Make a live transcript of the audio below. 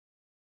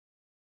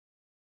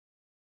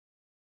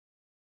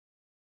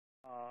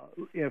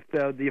If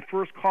the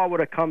first call would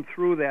have come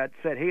through that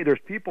said, hey, there's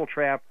people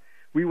trapped,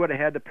 we would have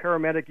had the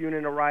paramedic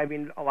unit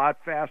arriving a lot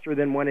faster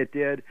than when it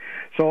did.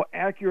 So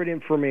accurate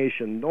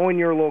information, knowing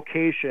your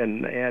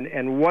location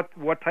and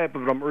what type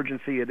of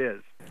emergency it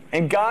is.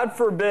 And God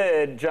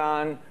forbid,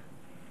 John,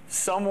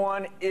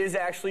 someone is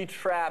actually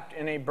trapped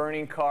in a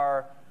burning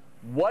car.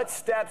 What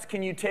steps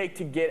can you take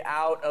to get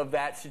out of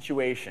that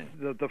situation?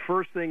 The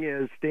first thing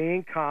is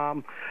staying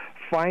calm.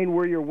 Find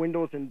where your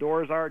windows and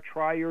doors are.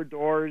 Try your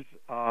doors.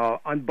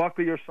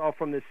 Unbuckle yourself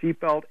from the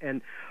seatbelt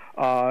and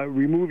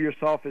remove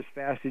yourself as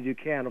fast as you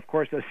can. Of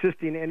course,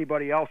 assisting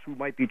anybody else who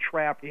might be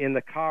trapped in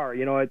the car.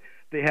 You know,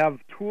 they have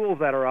tools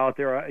that are out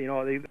there. You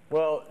know.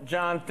 Well,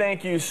 John,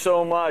 thank you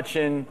so much,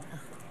 and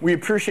we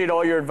appreciate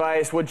all your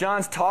advice. What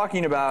John's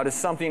talking about is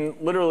something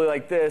literally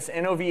like this.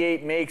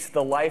 NOV8 makes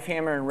the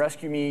LifeHammer and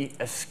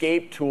RESQME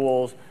escape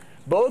tools.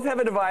 Both have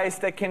a device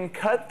that can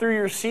cut through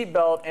your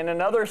seatbelt and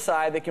another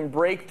side that can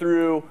break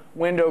through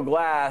window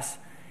glass.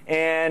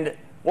 And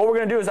what we're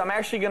going to do is I'm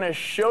actually going to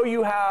show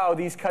you how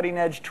these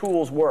cutting-edge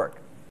tools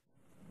work.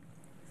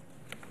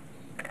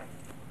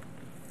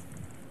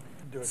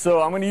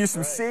 So I'm going to use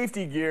some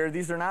safety gear.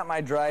 These are not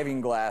my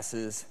driving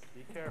glasses.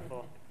 Be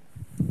careful.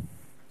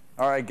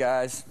 All right,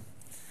 guys.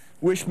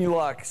 Wish me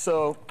luck.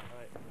 So,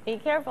 be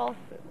careful.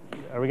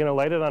 Are we going to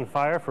light it on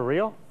fire for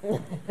real?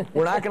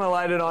 We're not going to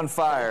light it on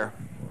fire.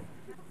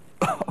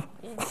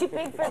 Too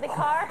big for the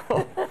car?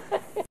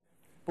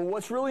 But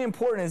what's really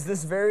important is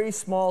this very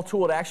small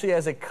tool. It actually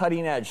has a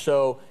cutting edge.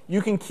 So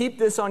you can keep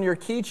this on your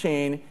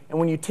keychain, and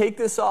when you take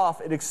this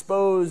off, it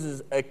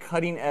exposes a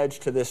cutting edge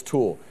to this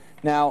tool.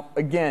 Now,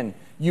 again,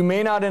 you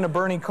may not in a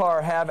burning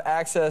car have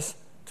access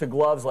to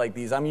gloves like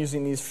these. I'm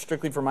using these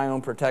strictly for my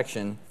own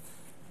protection.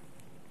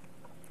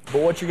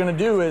 But what you're going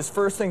to do is,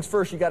 first things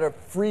first, you got to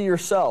free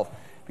yourself.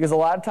 Because a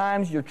lot of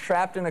times you're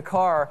trapped in a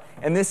car,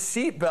 and this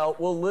seat belt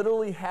will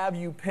literally have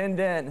you pinned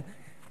in.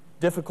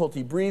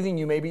 Difficulty breathing,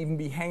 you may even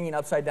be hanging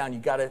upside down. You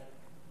got to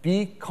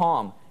be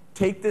calm.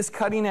 Take this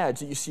cutting edge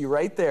that you see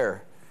right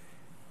there.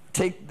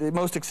 Take the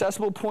most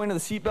accessible point of the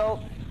seat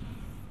belt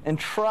and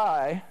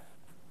try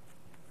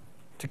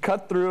to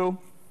cut through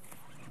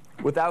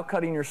without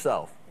cutting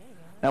yourself.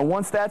 Now,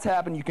 once that's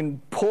happened, you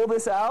can pull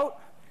this out,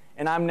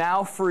 and I'm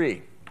now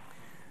free.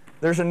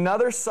 There's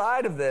another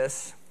side of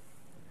this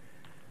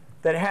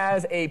that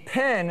has a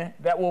pin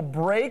that will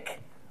break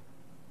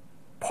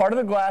part of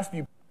the glass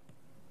view.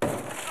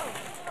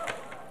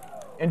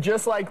 And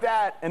just like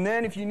that, and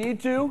then if you need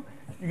to,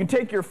 you can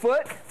take your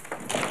foot,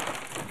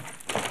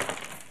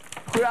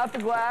 clear out the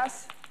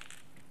glass,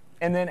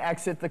 and then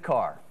exit the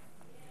car.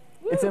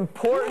 It's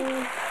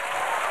important.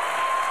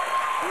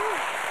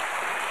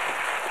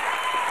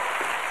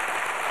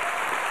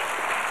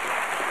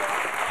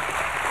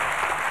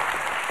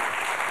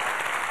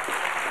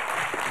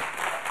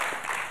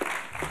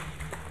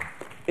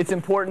 It's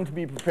important to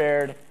be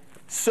prepared.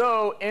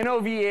 So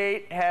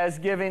NOV8 has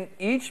given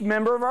each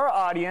member of our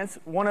audience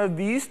one of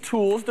these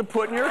tools to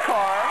put in your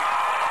car.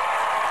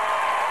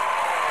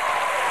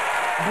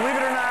 Believe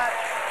it or not,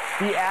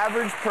 the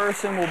average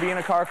person will be in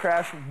a car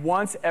crash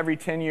once every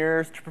 10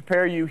 years. To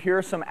prepare you, here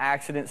are some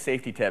accident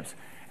safety tips.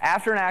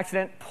 After an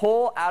accident,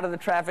 pull out of the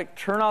traffic,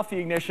 turn off the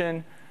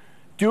ignition,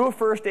 do a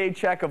first aid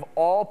check of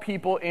all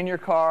people in your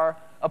car,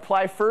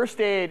 apply first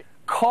aid,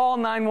 call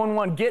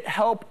 911, get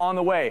help on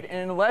the way.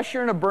 And unless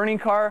you're in a burning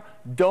car,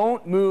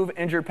 don't move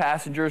injured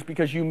passengers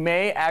because you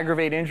may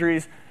aggravate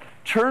injuries.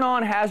 Turn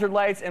on hazard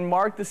lights and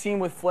mark the scene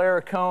with flare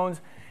or cones,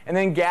 and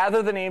then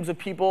gather the names of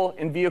people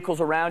and vehicles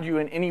around you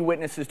and any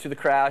witnesses to the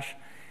crash.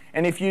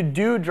 And if you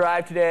do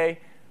drive today,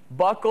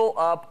 buckle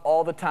up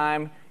all the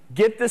time.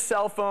 Get the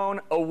cell phone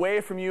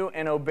away from you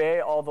and obey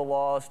all the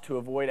laws to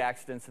avoid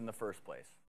accidents in the first place.